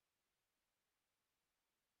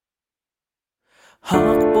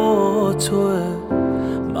حق با توه،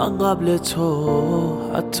 من قبل تو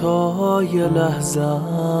حتی یه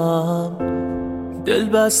لحظم دل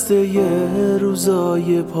بسته یه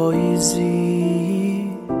روزای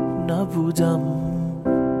پاییزی نبودم.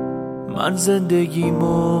 من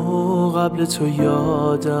زندگیمو قبل تو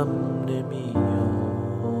یادم نمیاد،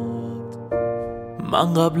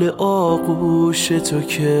 من قبل آغوش تو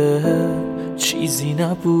که چیزی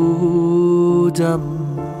نبودم.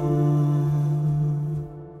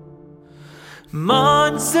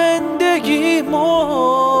 من زندگیمو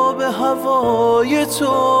به هوای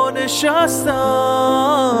تو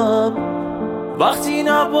نشستم، وقتی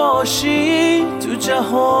نباشی تو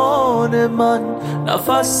جهان من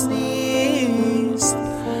نفس نیست،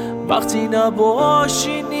 وقتی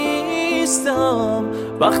نباشی نیستم،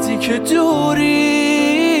 وقتی که دوری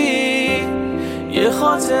یه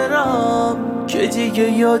خاطرم که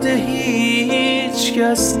دیگه یاد هیچ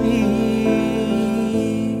کس نیست.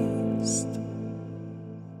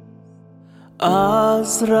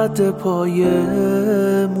 از رد پایه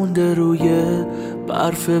مونده روی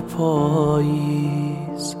برف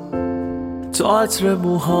پاییز، تا عطر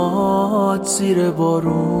موهات زیر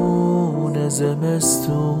بارون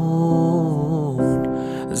زمستون.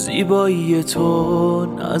 زیبایی تو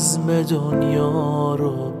نظم دنیا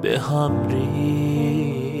رو به هم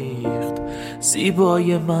ریخت،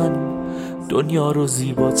 زیبای من دنیا رو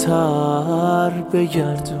زیباتر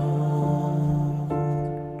بگردون.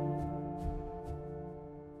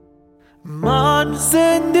 من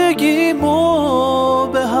زندگیمو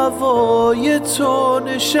به هوای تو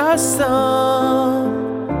نشستم،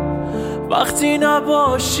 وقتی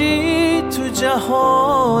نباشی تو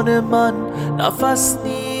جهان من نفس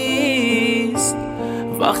نیست،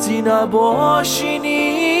 وقتی نباشی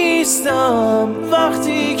نیستم،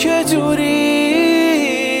 وقتی که دوری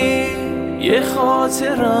یه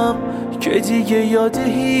خاطرم که دیگه یاد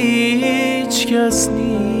هیچ کس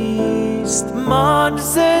نیست. من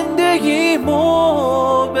زندگیمو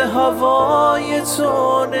به هوای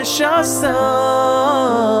تو نشستم،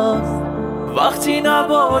 وقتی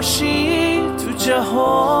نباشی تو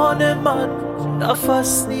جهان من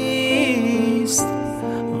نفس نیست،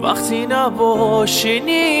 وقتی نباشی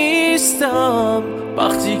نیستم،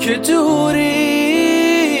 وقتی که دوری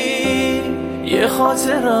یه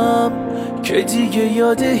خاطرم که دیگه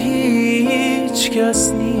یاد هیچ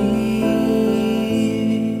کس نیست.